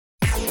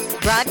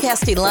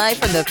Broadcasting live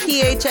from the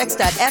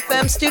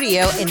PHX.FM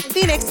studio in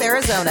Phoenix,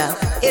 Arizona.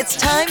 It's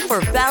time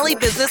for Valley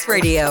Business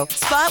Radio,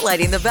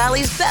 spotlighting the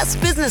Valley's best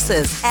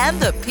businesses and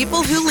the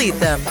people who lead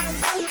them.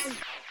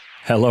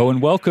 Hello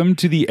and welcome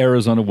to the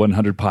Arizona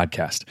 100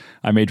 podcast.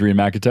 I'm Adrian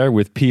McIntyre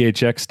with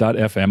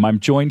PHX.FM.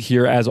 I'm joined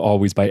here, as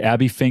always, by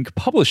Abby Fink,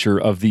 publisher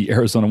of the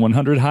Arizona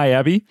 100. Hi,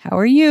 Abby. How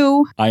are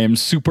you? I am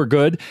super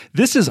good.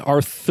 This is our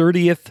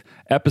 30th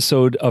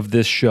episode of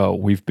this show.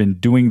 We've been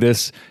doing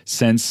this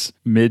since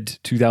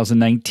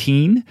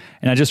mid-2019,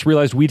 and I just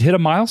realized we'd hit a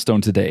milestone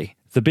today,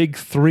 the big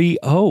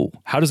 3-0.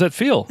 How does that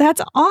feel?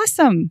 That's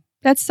awesome.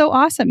 That's so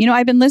awesome. You know,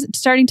 I've been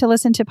starting to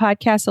listen to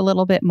podcasts a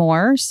little bit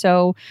more,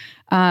 so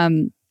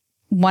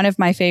one of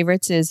my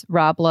favorites is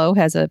Rob Lowe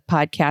has a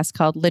podcast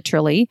called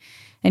Literally,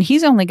 and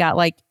he's only got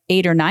like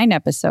 8 or 9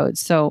 episodes.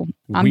 So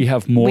we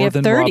have more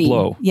than 30. Rob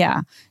Lowe.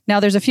 Yeah. Now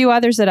there's a few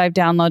others that I've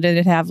downloaded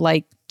that have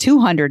like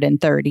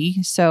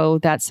 230. So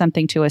that's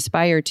something to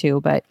aspire to.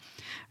 But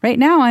right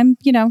now I'm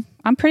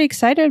pretty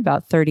excited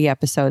about 30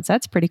 episodes.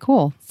 That's pretty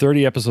cool.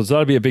 30 episodes.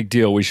 That'll be a big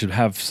deal. We should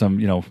have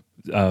some,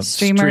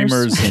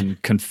 streamers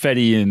and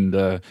confetti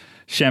and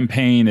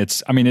champagne.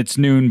 It's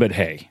noon, but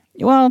hey.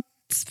 Well,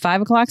 it's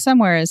 5 o'clock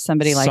somewhere, as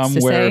somebody likes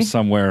to say.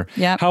 Somewhere.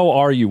 Yeah. How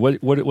are you?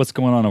 What's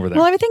going on over there?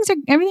 Well,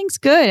 everything's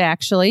good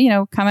actually.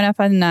 Coming up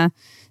on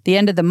the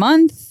end of the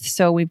month,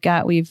 so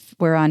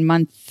we're on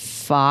month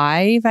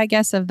 5, I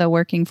guess, of the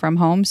working from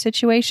home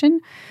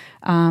situation.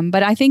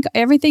 But I think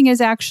everything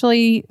is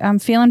actually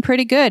feeling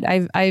pretty good.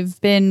 I've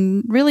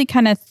been really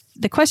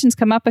the questions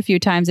come up a few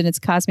times, and it's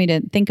caused me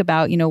to think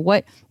about,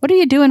 what are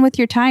you doing with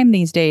your time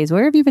these days?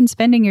 Where have you been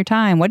spending your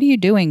time? What are you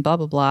doing? Blah,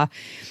 blah, blah.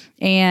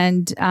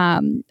 And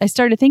I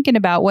started thinking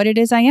about what it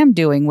is I am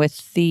doing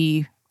with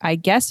I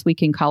guess we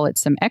can call it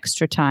some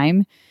extra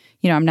time.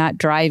 I'm not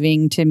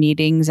driving to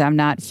meetings. I'm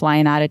not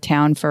flying out of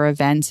town for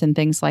events and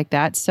things like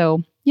that.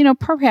 So,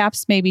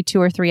 perhaps maybe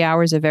 2 or 3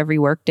 hours of every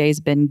workday has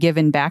been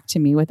given back to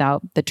me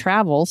without the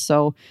travel.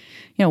 So,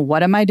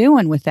 what am I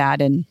doing with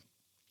that? And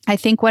I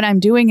think what I'm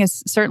doing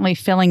is certainly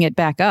filling it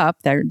back up.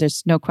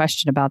 There's no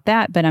question about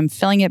that, but I'm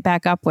filling it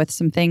back up with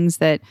some things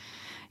that,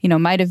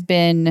 might have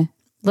been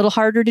a little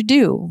harder to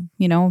do,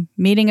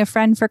 meeting a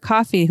friend for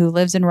coffee who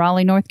lives in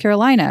Raleigh, North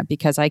Carolina,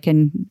 because I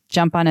can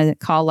jump on a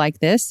call like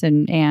this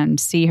and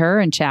see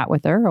her and chat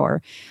with her,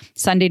 or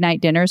Sunday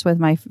night dinners with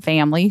my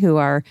family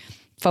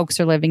folks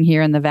are living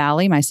here in the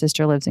Valley. My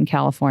sister lives in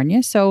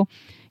California. So,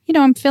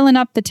 I'm filling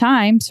up the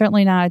time,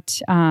 certainly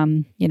not,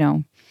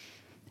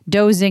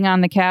 dozing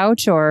on the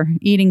couch or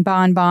eating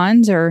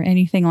bonbons or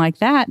anything like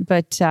that.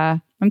 But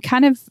I'm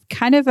kind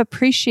of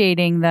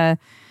appreciating the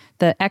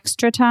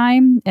extra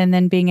time, and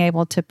then being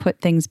able to put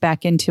things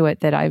back into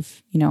it that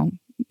I've,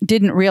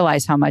 didn't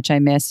realize how much I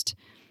missed,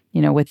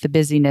 with the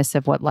busyness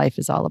of what life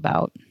is all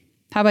about.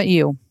 How about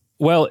you?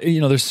 Well,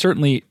 there's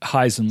certainly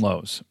highs and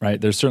lows, right?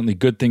 There's certainly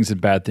good things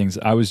and bad things.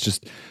 I was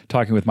just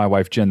talking with my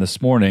wife, Jen,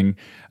 this morning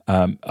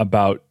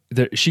about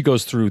she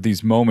goes through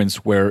these moments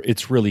where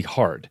it's really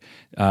hard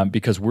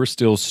because we're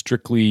still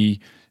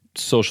strictly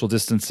social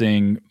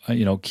distancing,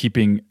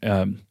 keeping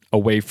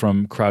away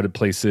from crowded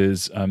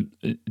places.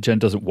 Jen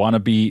doesn't want to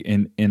be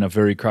in a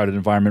very crowded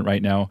environment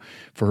right now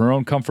for her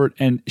own comfort.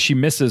 And she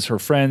misses her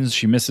friends.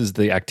 She misses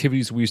the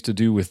activities we used to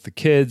do with the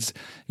kids.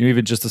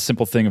 Even just a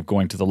simple thing of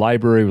going to the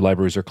library.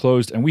 Libraries are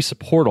closed. And we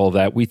support all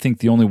that. We think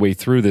the only way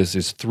through this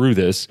is through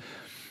this.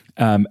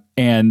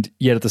 And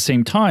yet at the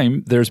same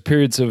time, there's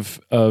periods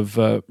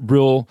of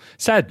real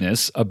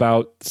sadness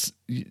about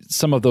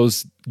some of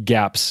those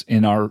gaps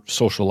in our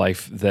social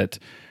life that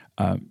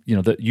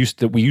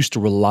that we used to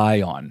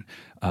rely on,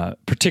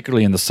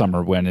 particularly in the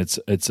summer when it's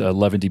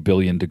 11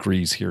 billion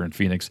degrees here in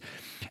Phoenix,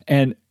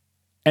 and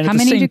how at the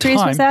many same degrees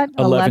time, was that?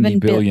 11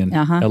 billion.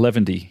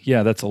 11.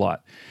 Yeah, that's a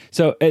lot.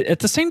 So at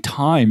the same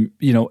time,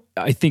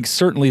 I think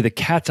certainly the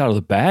cat's out of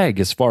the bag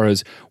as far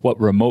as what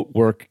remote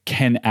work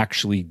can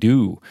actually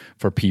do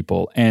for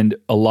people, and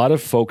a lot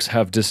of folks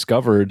have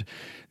discovered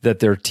that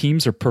their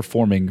teams are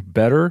performing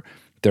better,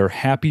 they're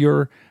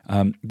happier,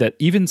 that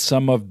even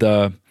some of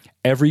the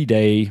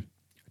everyday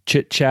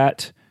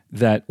chit-chat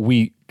that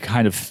we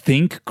kind of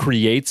think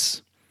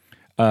creates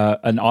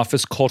an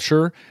office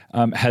culture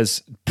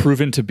has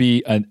proven to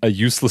be a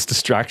useless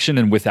distraction,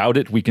 and without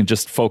it, we can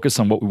just focus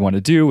on what we want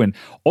to do and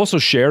also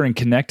share and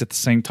connect at the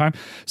same time.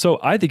 So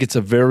I think it's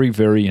a very,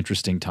 very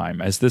interesting time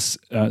as this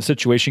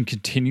situation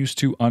continues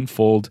to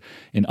unfold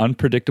in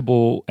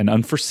unpredictable and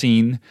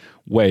unforeseen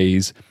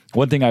ways.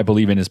 One thing I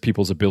believe in is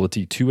people's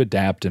ability to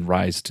adapt and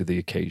rise to the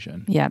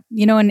occasion. Yeah.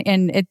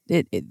 And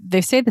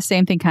they say the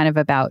same thing kind of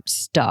about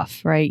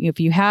stuff, right? If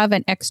you have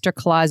an extra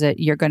closet,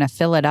 you're going to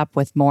fill it up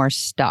with more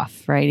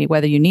stuff, right?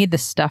 Whether you need the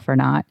stuff or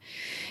not.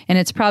 And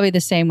it's probably the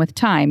same with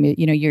time.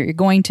 You're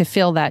going to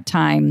fill that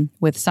time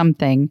with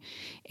something.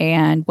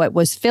 And what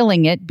was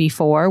filling it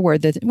before were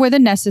the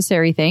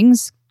necessary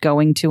things,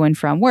 going to and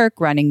from work,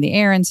 running the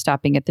errands,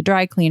 stopping at the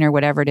dry cleaner,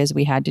 whatever it is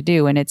we had to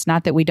do. And it's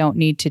not that we don't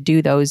need to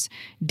do those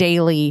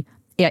daily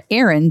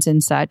errands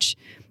and such,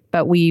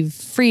 but we've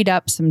freed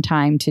up some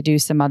time to do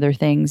some other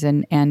things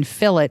and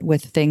fill it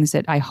with things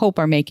that I hope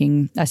are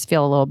making us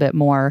feel a little bit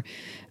more,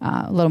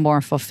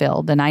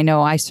 fulfilled. And I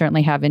know I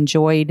certainly have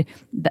enjoyed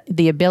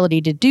the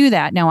ability to do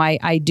that. Now,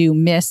 I do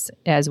miss,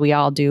 as we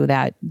all do,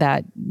 that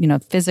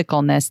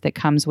physicalness that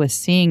comes with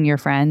seeing your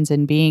friends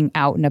and being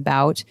out and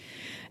about,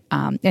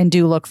 and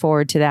do look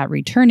forward to that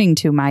returning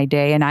to my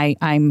day. And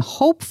I'm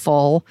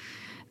hopeful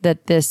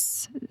that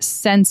this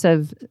sense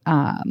of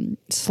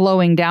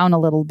slowing down a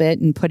little bit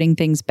and putting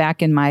things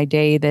back in my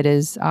day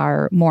that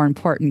are more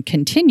important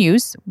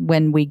continues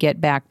when we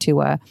get back to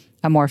a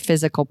more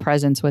physical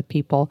presence with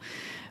people.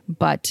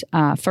 But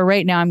for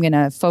right now, I'm going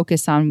to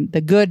focus on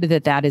the good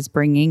that is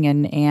bringing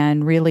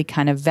and really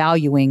kind of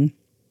valuing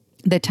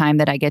the time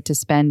that I get to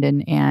spend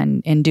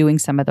and doing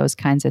some of those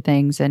kinds of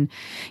things. And,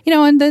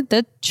 and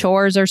the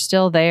chores are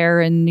still there,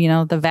 and,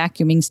 the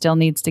vacuuming still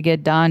needs to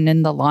get done,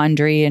 and the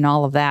laundry and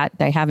all of that.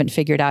 They haven't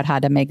figured out how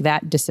to make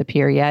that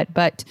disappear yet.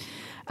 But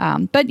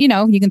you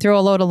can throw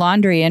a load of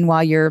laundry in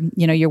while you're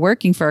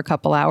working for a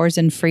couple hours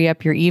and free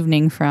up your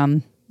evening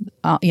from,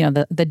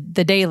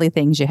 the daily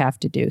things you have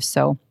to do.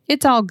 So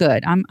it's all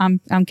good.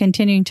 I'm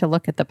continuing to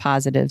look at the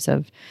positives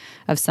of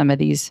some of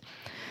this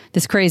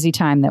crazy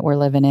time that we're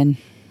living in.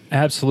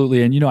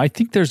 Absolutely. And, I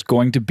think there's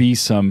going to be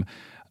some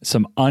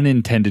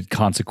unintended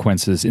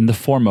consequences in the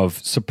form of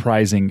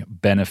surprising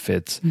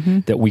benefits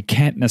that we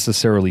can't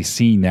necessarily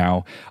see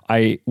now.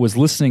 I was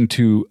listening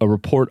to a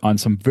report on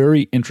some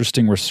very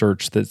interesting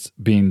research that's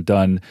being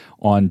done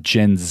on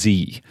Gen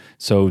Z.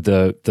 So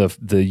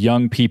the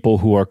young people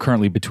who are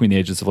currently between the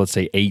ages of, let's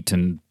say, 8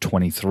 and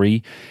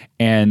 23.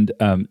 And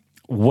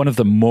one of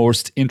the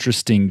most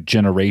interesting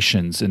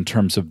generations in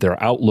terms of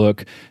their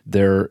outlook,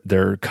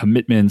 their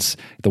commitments,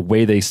 the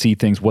way they see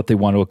things, what they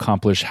want to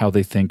accomplish, how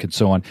they think, and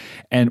so on.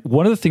 And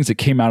one of the things that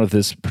came out of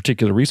this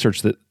particular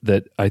research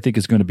that I think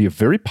is going to be a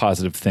very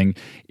positive thing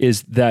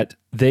is that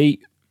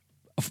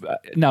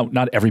now,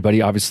 not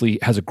everybody obviously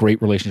has a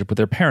great relationship with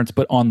their parents,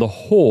 but on the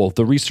whole,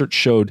 the research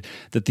showed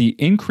that the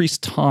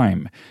increased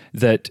time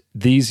that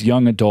these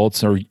young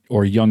adults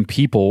or young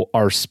people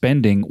are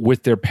spending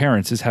with their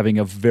parents is having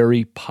a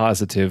very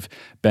positive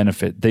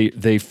benefit.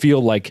 They feel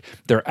like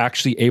they're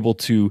actually able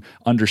to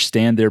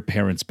understand their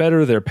parents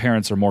better. Their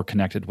parents are more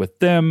connected with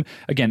them.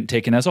 Again,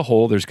 taken as a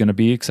whole, there's going to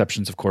be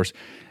exceptions, of course.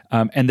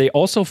 And they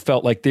also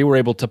felt like they were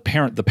able to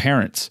parent the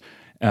parents,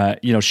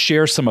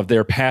 share some of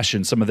their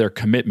passion, some of their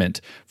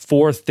commitment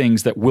for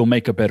things that will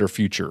make a better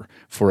future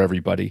for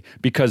everybody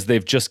because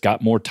they've just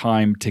got more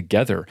time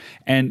together.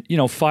 And,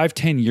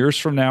 5-10 years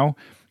from now,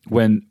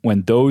 when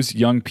those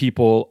young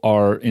people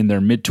are in their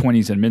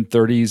mid-20s and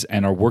mid-30s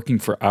and are working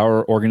for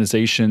our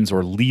organizations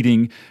or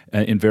leading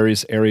in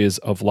various areas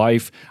of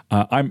life,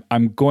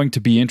 I'm going to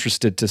be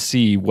interested to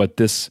see what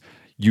this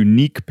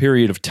unique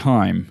period of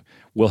time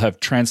will have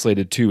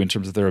translated to in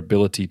terms of their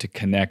ability to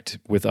connect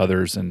with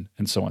others and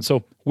so on.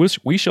 So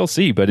we shall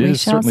see, but it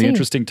is certainly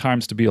interesting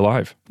times to be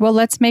alive. Well,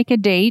 let's make a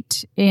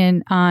date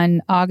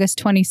on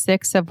August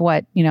 26th of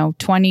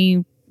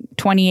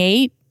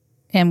 2028,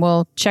 and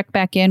we'll check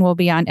back in. We'll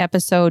be on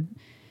episode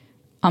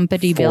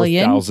umpity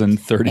billion.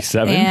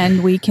 4037.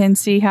 And we can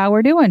see how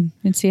we're doing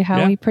and see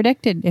how we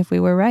predicted, if we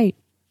were right.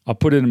 I'll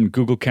put it in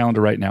Google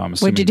Calendar right now. I'm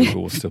assuming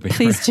Google will still be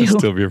Please do.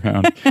 still be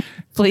around.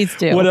 Please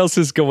do. What else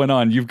is going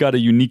on? You've got a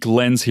unique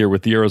lens here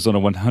with the Arizona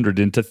 100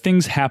 into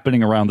things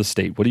happening around the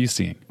state. What are you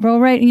seeing?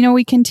 Well, right.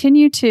 We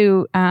continue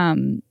to,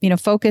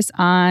 focus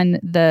on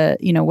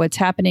what's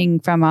happening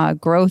from a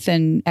growth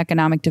and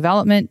economic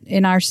development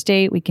in our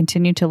state. We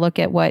continue to look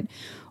at what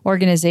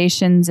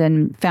organizations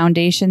and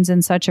foundations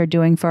and such are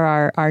doing for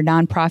our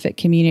nonprofit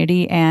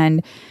community.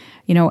 And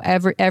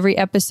every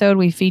episode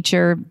we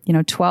feature,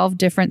 12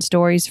 different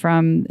stories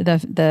from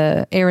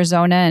the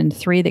Arizona and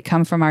 3 that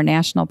come from our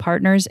national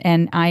partners.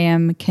 And I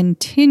am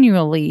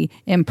continually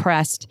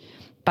impressed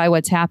by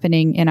what's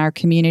happening in our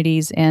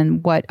communities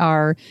and what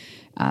our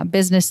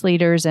business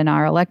leaders and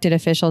our elected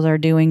officials are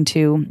doing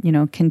to,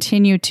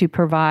 continue to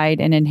provide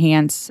and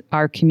enhance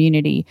our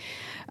community.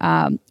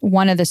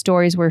 One of the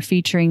stories we're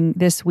featuring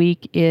this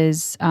week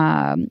is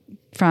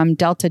from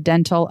Delta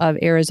Dental of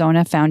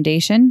Arizona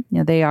Foundation.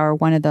 They are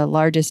one of the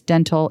largest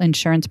dental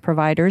insurance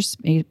providers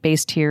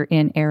based here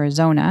in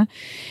Arizona.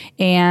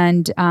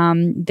 And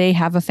they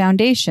have a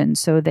foundation.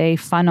 So they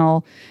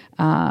funnel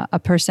a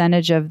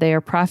percentage of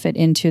their profit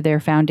into their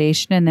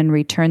foundation and then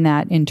return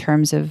that in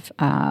terms of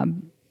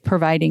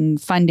providing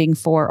funding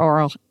for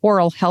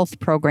oral health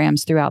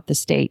programs throughout the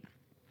state.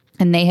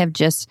 And they have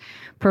just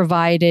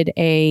provided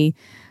a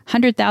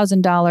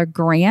 $100,000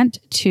 grant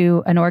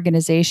to an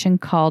organization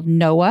called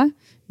NOAA,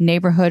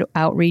 Neighborhood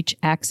Outreach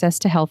Access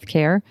to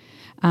Healthcare,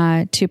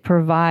 to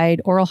provide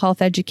oral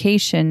health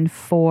education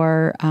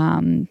for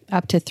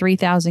up to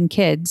 3,000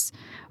 kids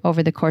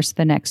over the course of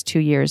the next 2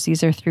 years.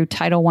 These are through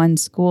Title I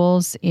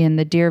schools in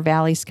the Deer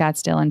Valley,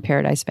 Scottsdale, and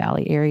Paradise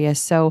Valley area.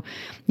 So,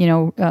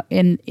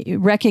 in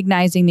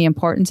recognizing the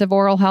importance of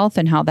oral health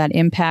and how that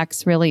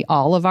impacts really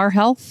all of our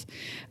health,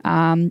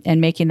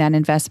 and making that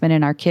investment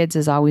in our kids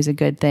is always a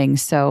good thing.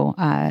 So,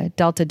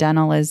 Delta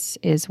Dental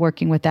is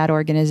working with that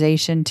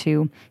organization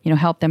to,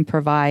 help them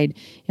provide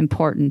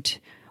important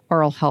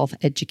oral health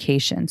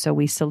education. So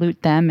we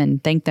salute them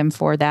and thank them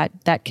for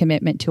that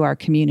commitment to our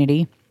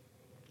community.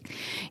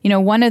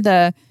 One of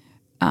the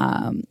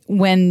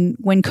when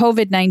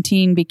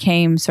COVID-19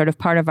 became sort of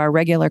part of our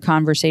regular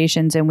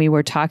conversations, and we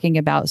were talking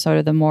about sort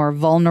of the more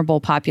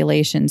vulnerable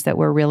populations that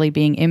were really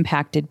being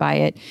impacted by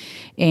it,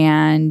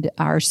 and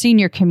our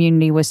senior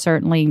community was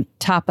certainly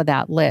top of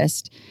that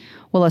list.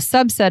 Well, a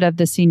subset of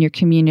the senior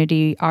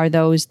community are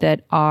those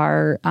that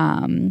are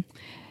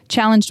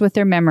challenged with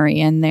their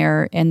memory and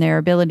their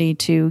ability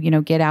to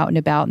get out and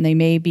about, and they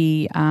may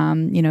be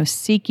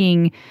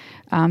seeking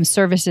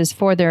services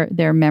for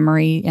their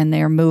memory and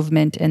their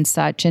movement and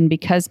such. And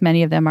because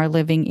many of them are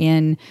living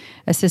in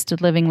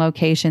assisted living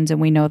locations, and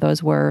we know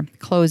those were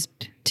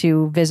closed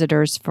to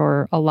visitors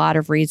for a lot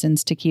of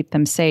reasons to keep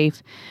them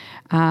safe.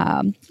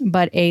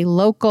 But a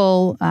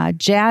local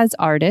jazz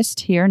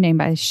artist here named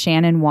by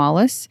Shannon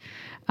Wallace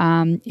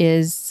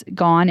is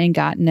gone and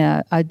gotten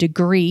a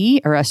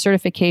degree or a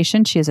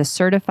certification. She is a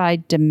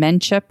certified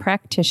dementia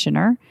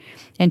practitioner,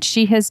 and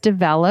she has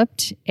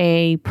developed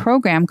a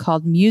program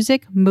called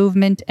Music,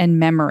 Movement, and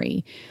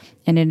Memory.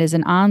 And it is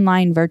an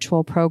online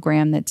virtual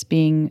program that's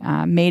being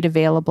made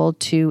available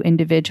to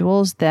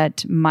individuals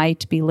that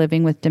might be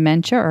living with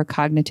dementia or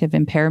cognitive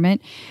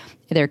impairment,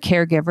 their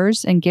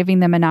caregivers, and giving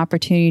them an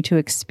opportunity to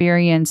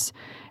experience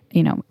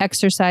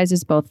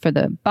exercises both for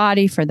the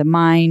body, for the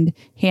mind,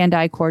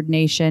 hand-eye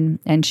coordination,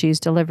 and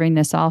she's delivering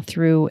this all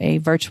through a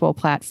virtual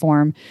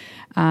platform,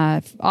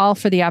 all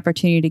for the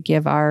opportunity to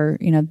give our,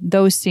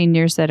 those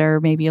seniors that are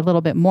maybe a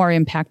little bit more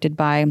impacted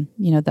by,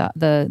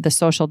 the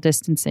social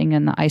distancing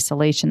and the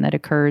isolation that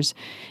occurs,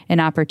 an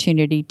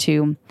opportunity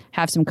to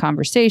have some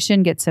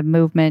conversation, get some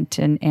movement,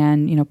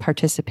 and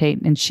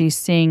participate. And she's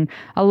seeing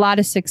a lot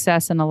of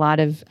success and a lot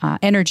of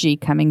energy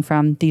coming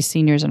from these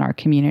seniors in our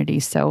community.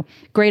 So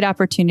great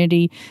opportunity.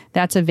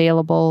 That's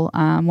available.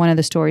 One of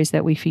the stories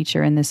that we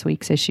feature in this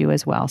week's issue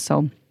as well.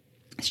 So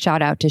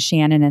shout out to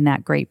Shannon and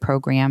that great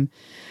program.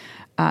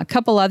 A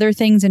couple other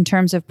things in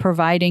terms of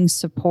providing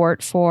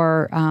support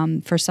for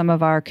some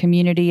of our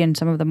community and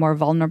some of the more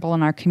vulnerable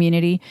in our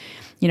community.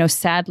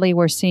 Sadly,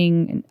 we're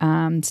seeing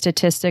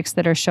statistics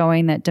that are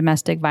showing that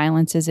domestic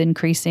violence is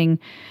increasing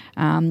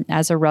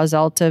as a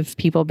result of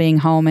people being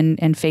home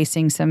and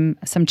facing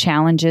some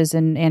challenges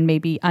and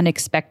maybe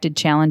unexpected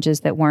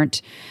challenges that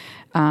weren't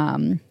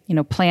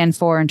planned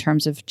for in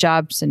terms of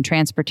jobs and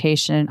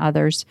transportation and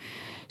others.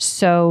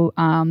 So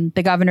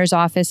the governor's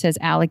office has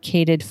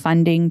allocated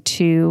funding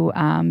to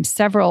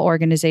several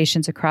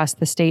organizations across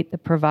the state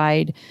that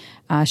provide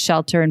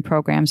shelter and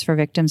programs for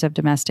victims of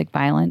domestic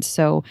violence.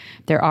 So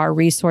there are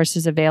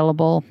resources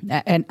available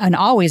and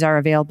always are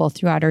available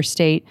throughout our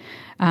state,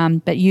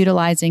 but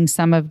utilizing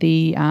some of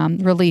the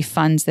relief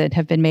funds that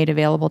have been made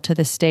available to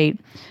the state,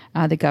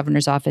 the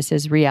governor's office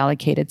has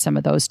reallocated some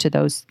of those to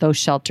those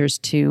shelters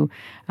to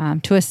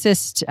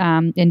assist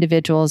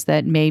individuals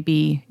that may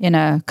be in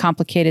a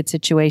complicated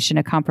situation,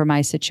 a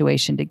compromised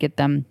situation, to get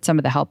them some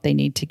of the help they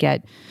need to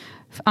get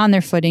on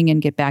their footing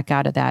and get back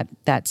out of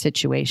that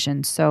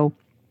situation. So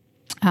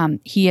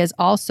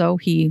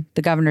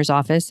the governor's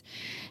office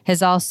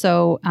has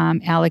also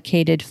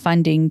allocated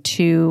funding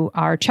to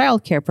our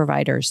child care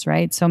providers,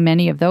 right? So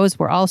many of those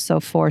were also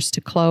forced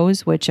to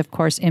close, which of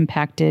course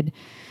impacted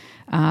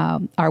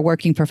our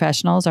working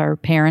professionals, our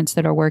parents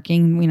that are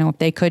working. If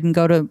they couldn't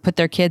go to put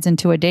their kids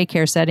into a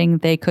daycare setting,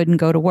 they couldn't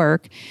go to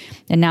work.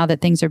 And now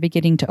that things are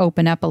beginning to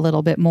open up a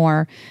little bit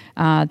more,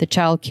 the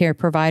child care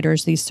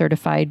providers, these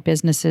certified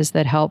businesses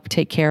that help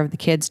take care of the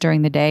kids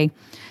during the day.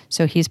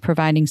 So he's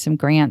providing some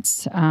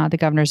grants, the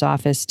governor's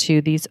office,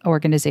 to these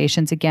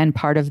organizations, again,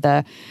 part of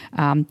the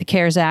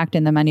CARES Act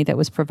and the money that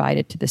was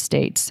provided to the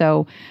state.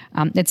 So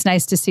it's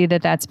nice to see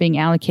that that's being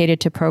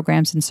allocated to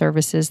programs and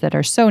services that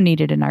are so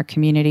needed in our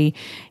community,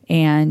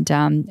 and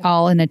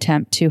all in an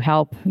attempt to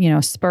help,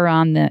 spur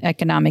on the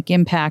economic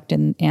impact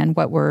and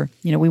what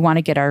we want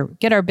to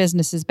get our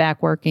businesses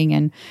back working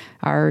and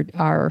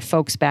our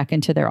folks back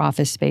into their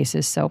office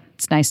spaces. So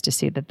it's nice to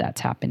see that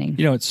that's happening.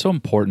 It's so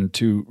important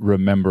to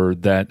remember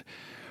that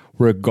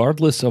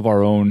regardless of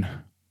our own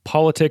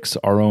politics,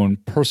 our own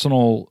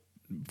personal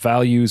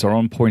values, our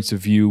own points of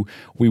view,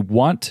 we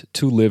want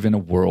to live in a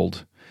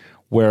world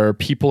where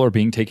people are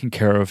being taken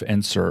care of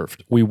and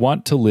served. We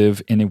want to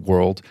live in a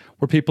world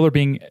where people are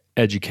being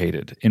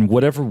educated in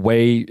whatever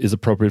way is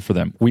appropriate for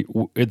them.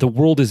 The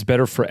world is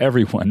better for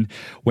everyone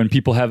when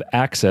people have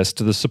access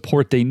to the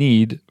support they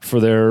need for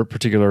their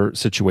particular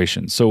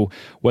situation. So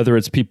whether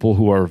it's people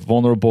who are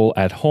vulnerable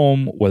at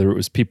home, whether it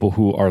was people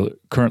who are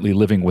currently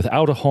living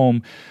without a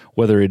home,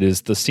 whether it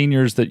is the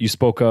seniors that you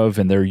spoke of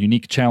and their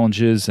unique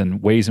challenges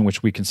and ways in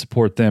which we can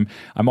support them,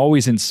 I'm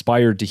always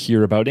inspired to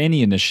hear about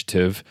any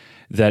initiative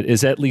that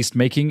is at least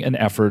making an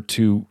effort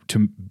to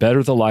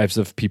better the lives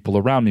of people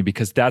around me,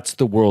 because that's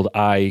the world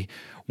I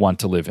want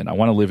to live in. I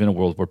want to live in a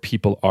world where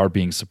people are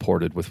being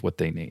supported with what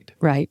they need.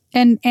 Right.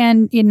 And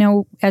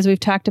as we've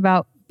talked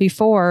about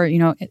before,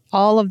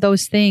 all of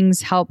those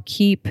things help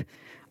keep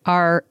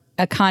our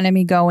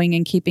economy going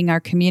and keeping our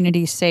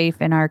community safe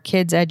and our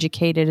kids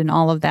educated and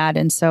all of that.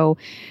 And so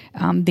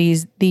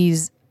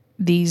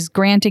these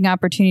granting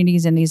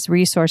opportunities and these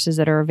resources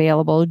that are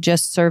available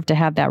just serve to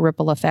have that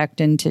ripple effect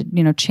and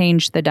to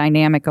change the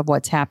dynamic of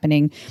what's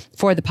happening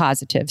for the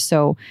positive.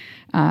 So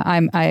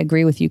I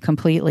agree with you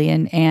completely,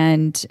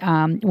 and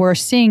we're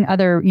seeing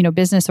other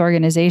business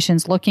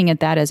organizations looking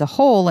at that as a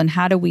whole, and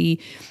how do we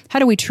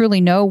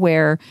truly know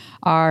where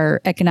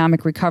our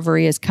economic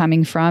recovery is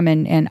coming from,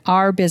 and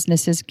our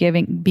businesses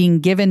being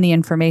given the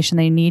information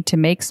they need to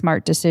make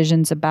smart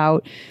decisions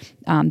about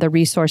the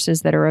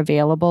resources that are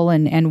available,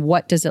 and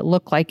what does it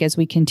look like as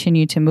we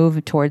continue to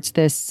move towards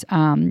this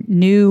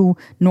new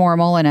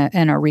normal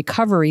and a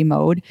recovery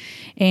mode.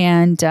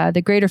 And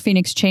the Greater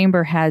Phoenix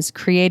Chamber has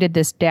created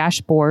this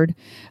dashboard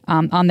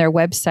on their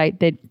website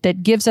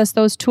that gives us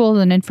those tools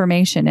and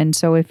information. And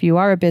so if you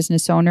are a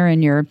business owner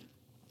and you're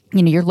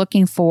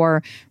looking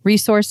for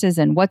resources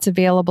and what's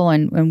available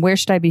and where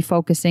should I be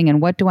focusing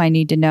and what do I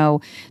need to know,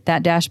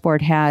 that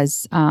dashboard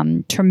has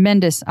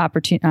tremendous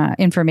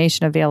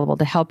information available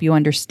to help you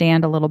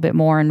understand a little bit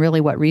more and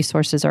really what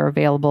resources are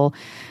available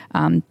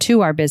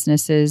to our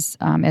businesses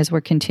as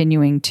we're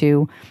continuing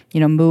to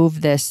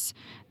move this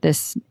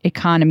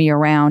economy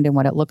around and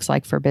what it looks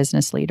like for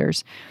business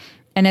leaders.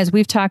 And as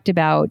we've talked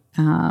about,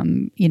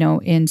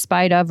 in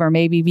spite of or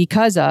maybe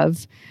because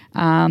of,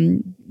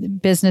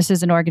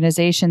 businesses and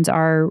organizations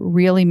are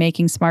really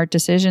making smart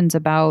decisions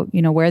about,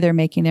 where they're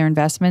making their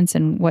investments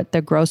and what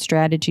their growth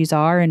strategies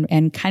are,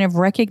 and kind of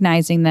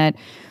recognizing that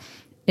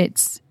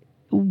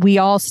we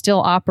all still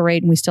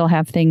operate and we still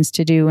have things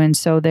to do. And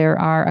so there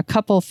are a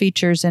couple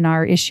features in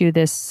our issue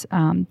this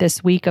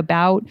week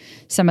about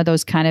some of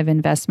those kind of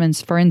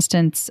investments. For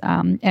instance,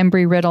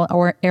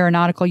 Embry-Riddle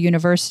Aeronautical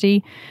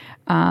University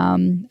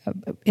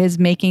is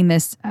making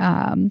this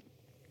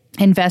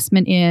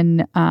investment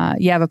in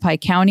Yavapai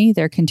County.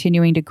 They're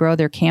continuing to grow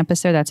their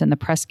campus there. That's in the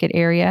Prescott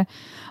area.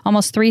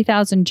 Almost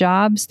 3,000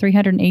 jobs,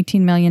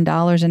 $318 million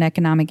in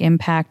economic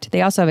impact.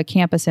 They also have a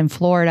campus in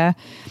Florida.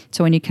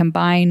 So when you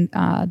combine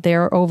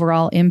their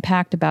overall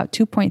impact, about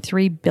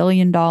 $2.3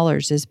 billion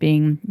is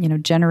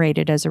being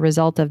generated as a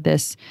result of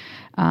this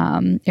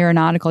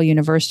aeronautical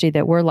university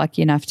that we're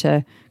lucky enough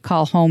to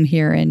call home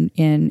here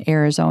in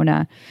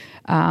Arizona.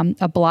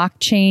 A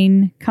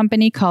blockchain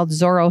company called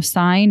Zorro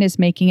Sign is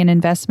making an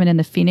investment in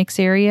the Phoenix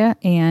area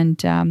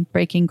and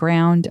breaking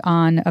ground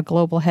on a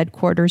global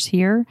headquarters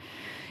here.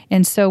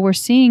 And so we're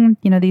seeing,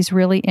 these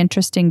really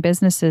interesting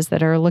businesses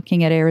that are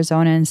looking at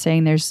Arizona and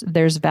saying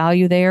there's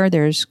value there,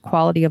 there's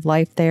quality of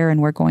life there,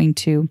 and we're going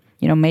to,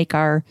 make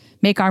our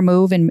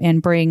move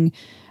and bring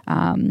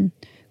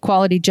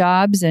quality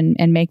jobs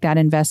and make that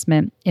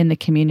investment in the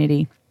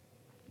community.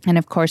 And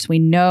of course, we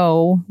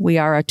know we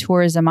are a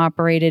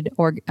tourism-operated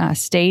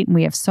state, and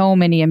we have so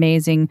many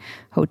amazing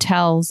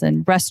hotels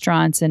and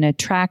restaurants and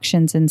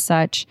attractions and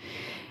such.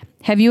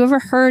 Have you ever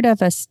heard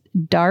of a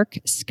dark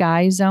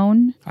sky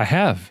zone? I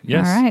have,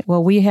 yes. All right.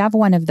 Well, we have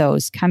one of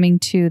those coming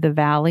to the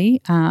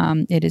Valley.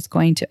 It is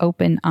going to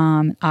open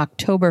on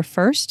October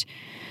 1st.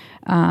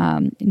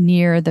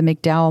 Near the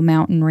McDowell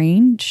mountain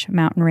range.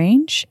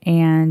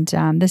 And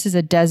this is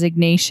a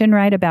designation,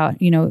 right,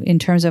 about, in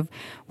terms of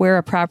where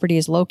a property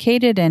is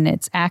located and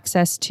its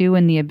access to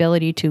and the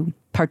ability to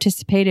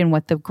participate in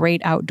what the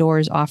great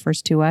outdoors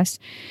offers to us.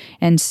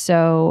 And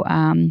so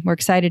we're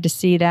excited to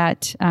see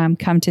that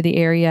come to the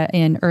area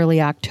in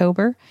early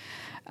October.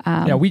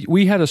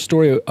 We had a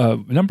story a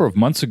number of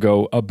months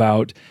ago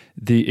about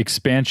the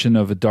expansion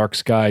of a dark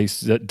sky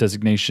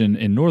designation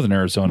in northern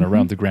Arizona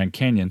around the Grand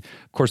Canyon.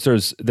 Of course,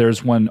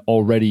 there's one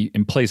already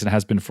in place and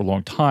has been for a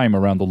long time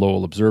around the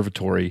Lowell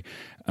Observatory,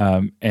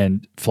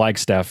 and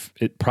Flagstaff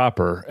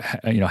proper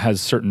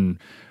has certain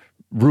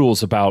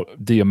rules about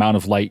the amount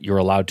of light you're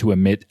allowed to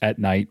emit at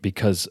night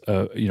because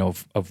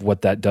of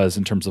what that does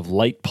in terms of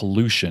light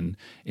pollution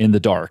in the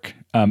dark.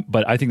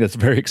 But I think that's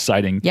very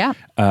exciting. Yeah.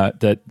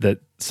 That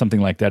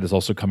something like that is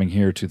also coming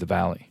here to the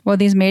Valley. Well,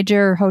 these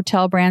major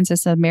hotel brands,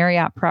 as a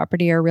Marriott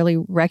property, are really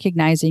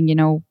recognizing,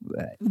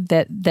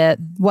 that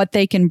what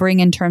they can bring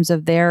in terms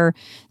of their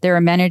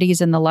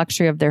amenities and the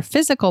luxury of their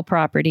physical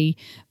property,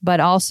 but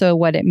also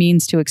what it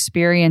means to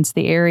experience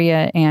the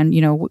area. And,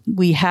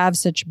 we have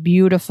such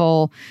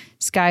beautiful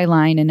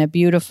skyline and a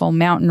beautiful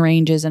mountain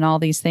ranges and all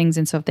these things.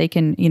 And so if they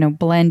can,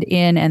 blend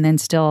in and then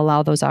still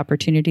allow those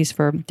opportunities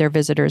for their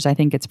visitors, I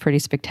think it's pretty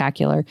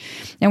spectacular.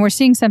 And we're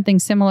seeing something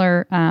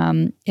similar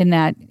in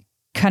that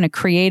kind of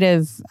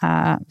creative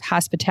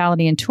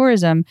hospitality and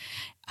tourism.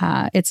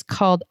 It's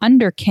called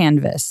Under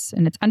Canvas,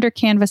 and it's Under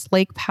Canvas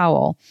Lake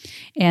Powell.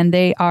 And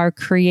they are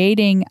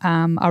creating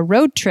a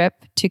road trip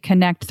to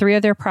connect 3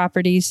 of their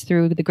properties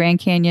through the Grand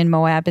Canyon,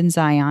 Moab, and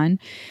Zion.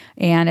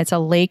 And it's a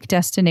lake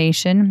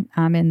destination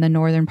in the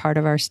northern part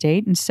of our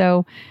state. And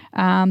so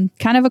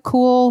kind of a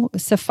cool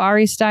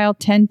safari-style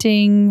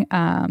tenting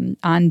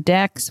on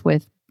decks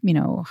with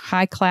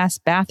high-class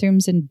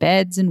bathrooms and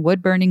beds and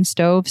wood-burning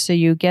stoves. So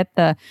you get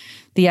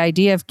the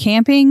idea of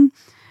camping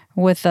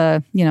with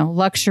a,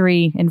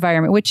 luxury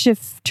environment, which,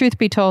 if truth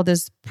be told,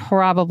 is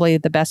probably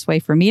the best way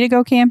for me to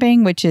go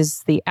camping, which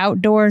is the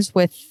outdoors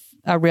with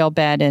a real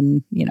bed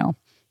and,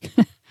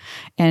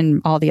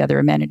 and all the other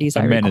amenities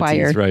I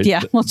require. Right.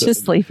 Yeah, we'll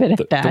just leave it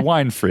at that. The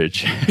wine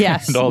fridge.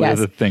 Yes. And all the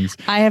other things.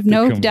 I have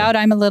no doubt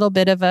I'm a little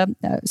bit of a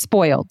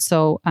spoiled.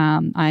 So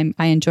I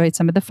enjoyed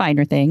some of the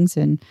finer things.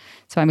 And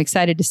so I'm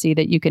excited to see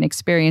that you can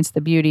experience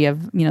the beauty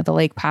of, the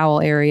Lake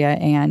Powell area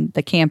and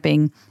the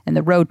camping and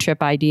the road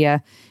trip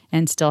idea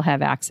and still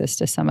have access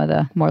to some of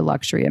the more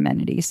luxury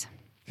amenities.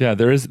 Yeah,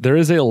 there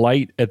is a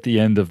light at the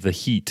end of the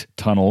heat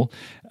tunnel,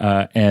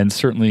 and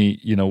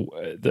certainly,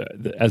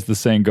 as the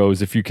saying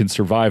goes, if you can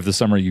survive the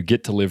summer, you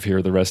get to live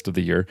here the rest of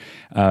the year.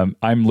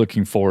 I'm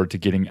looking forward to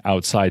getting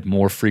outside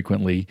more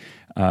frequently,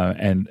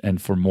 and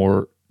for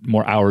more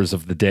hours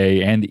of the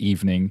day and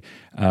evening.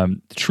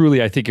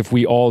 Truly, I think if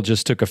we all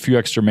just took a few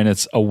extra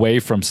minutes away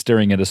from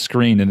staring at a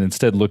screen and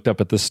instead looked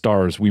up at the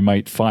stars, we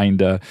might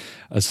find a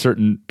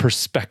certain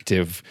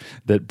perspective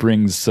that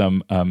brings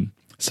some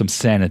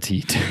sanity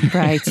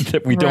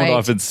that we don't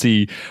often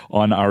see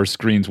on our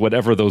screens,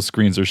 whatever those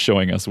screens are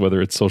showing us, whether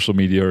it's social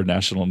media or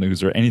national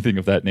news or anything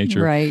of that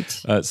nature. Right.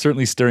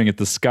 Certainly staring at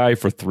the sky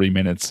for 3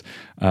 minutes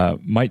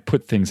might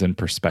put things in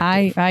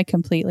perspective. I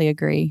completely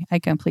agree.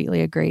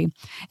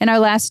 And our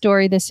last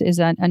story, this is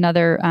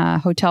another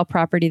hotel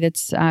property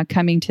that's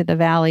coming to the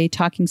Valley.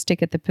 Talking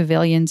Stick at the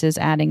Pavilions is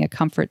adding a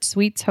Comfort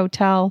Suites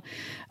hotel,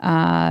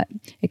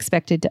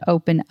 expected to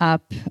open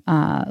up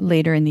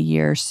later in the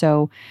year.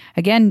 So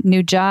again,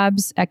 new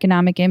jobs,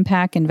 economic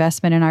impact,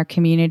 investment in our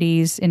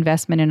communities,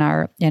 investment in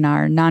our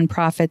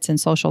nonprofits and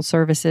social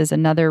services.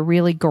 Another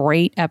really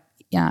great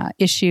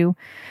issue.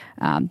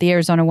 The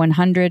Arizona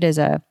 100 is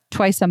a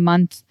twice a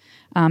month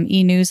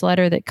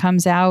e-newsletter that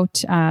comes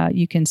out.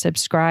 You can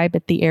subscribe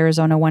at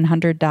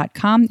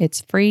thearizona100.com.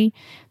 It's free,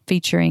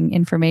 featuring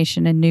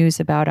information and news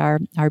about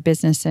our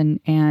business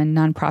and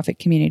nonprofit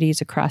communities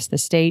across the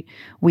state.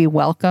 We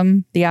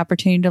welcome the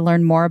opportunity to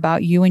learn more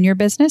about you and your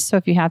business. So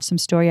if you have some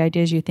story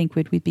ideas you think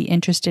we'd be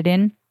interested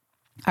in,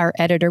 our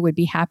editor would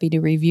be happy to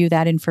review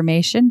that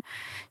information.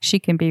 She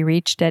can be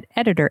reached at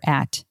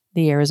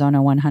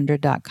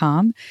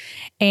editor@thearizona100.com.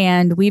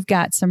 And we've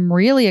got some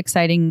really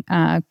exciting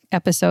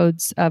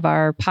episodes of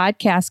our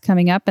podcast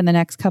coming up in the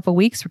next couple of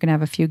weeks. We're going to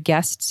have a few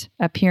guest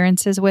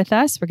appearances with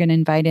us. We're going to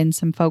invite in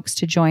some folks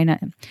to join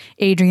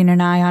Adrian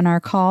and I on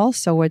our call.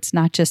 So it's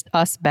not just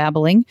us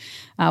babbling.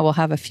 We'll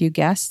have a few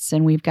guests,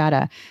 and we've got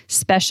a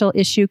special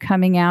issue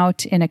coming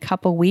out in a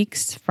couple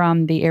weeks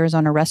from the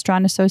Arizona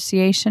Restaurant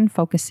Association,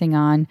 focusing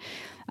on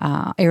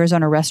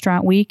Arizona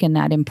Restaurant Week and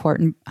that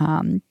important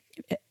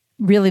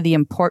really the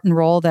important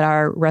role that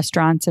our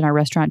restaurants and our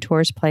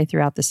restaurateurs play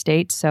throughout the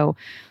state. So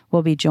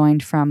we'll be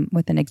joined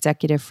with an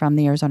executive from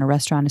the Arizona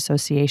Restaurant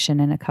Association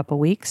in a couple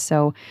weeks.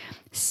 So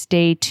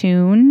stay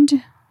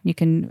tuned. You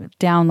can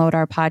download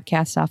our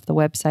podcast off the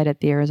website at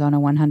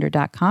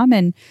thearizona100.com,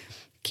 and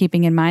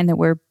keeping in mind that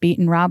we're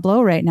beating Rob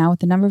Lowe right now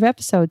with the number of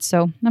episodes.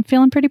 So I'm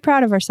feeling pretty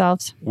proud of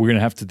ourselves. We're going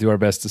to have to do our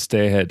best to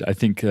stay ahead. I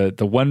think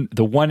the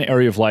one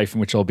area of life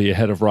in which I'll be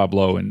ahead of Rob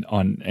Lowe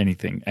on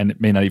anything, and it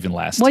may not even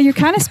last. Well, you're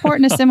kind of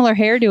sporting a similar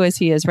hairdo as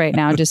he is right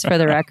now, just for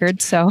the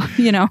record. So,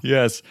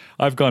 Yes,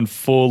 I've gone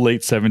full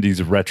late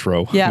 70s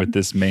retro with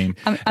this mane.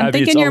 I'm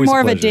thinking you're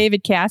more of a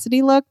David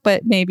Cassidy look,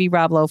 but maybe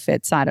Rob Lowe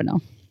fits. I don't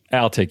know.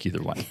 I'll take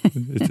either one.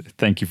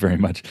 Thank you very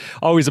much.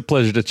 Always a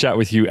pleasure to chat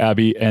with you,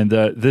 Abby. And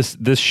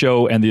this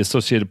show and the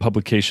associated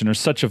publication are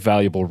such a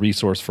valuable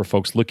resource for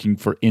folks looking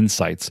for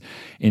insights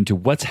into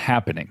what's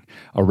happening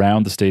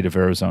around the state of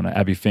Arizona.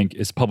 Abby Fink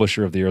is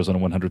publisher of the Arizona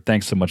 100.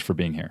 Thanks so much for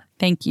being here.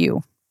 Thank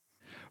you.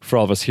 For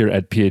all of us here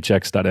at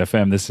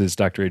phx.fm, this is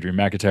Dr. Adrian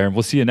McIntyre, and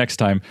we'll see you next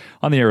time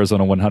on the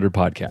Arizona 100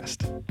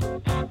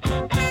 podcast.